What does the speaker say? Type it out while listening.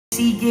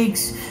see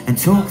gigs and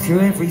talk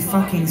through every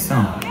fucking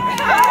song.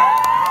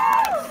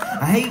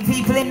 I hate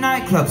people in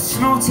nightclubs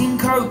snorting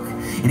coke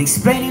and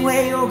explaining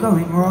where you're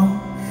going wrong.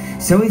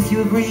 So if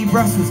you agree,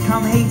 Brussels,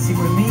 come hating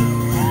with me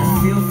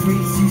and feel free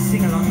to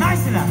sing along.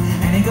 Nice enough.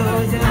 And it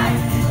goes like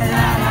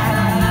la la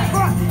la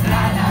la,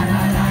 la la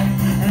la la,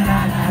 la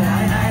la la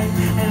la,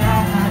 la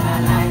la la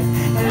la,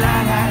 la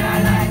la la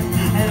la,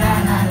 la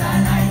la la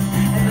la,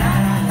 la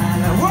la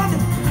la.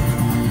 Wonderful.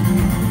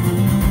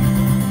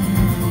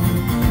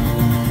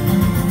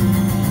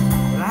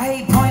 Well, I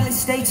hate pointless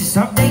status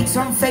updates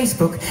on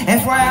Facebook.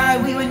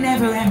 FYI, we were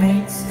never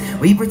mates.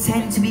 We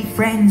pretend to be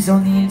friends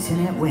on the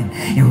internet when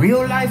in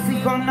real life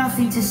we've got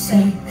nothing to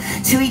say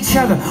to each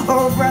other.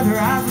 Oh brother,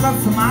 I've love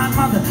for my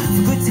mother,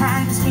 for good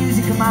times,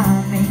 music and my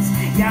mates.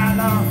 Yeah, I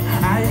love,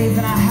 I live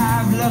and I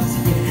have love to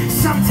give.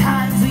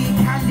 Sometimes all you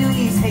can do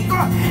is hate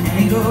God,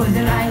 and it goes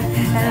like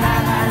la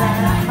la la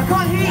la. I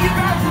can't hear you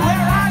back to where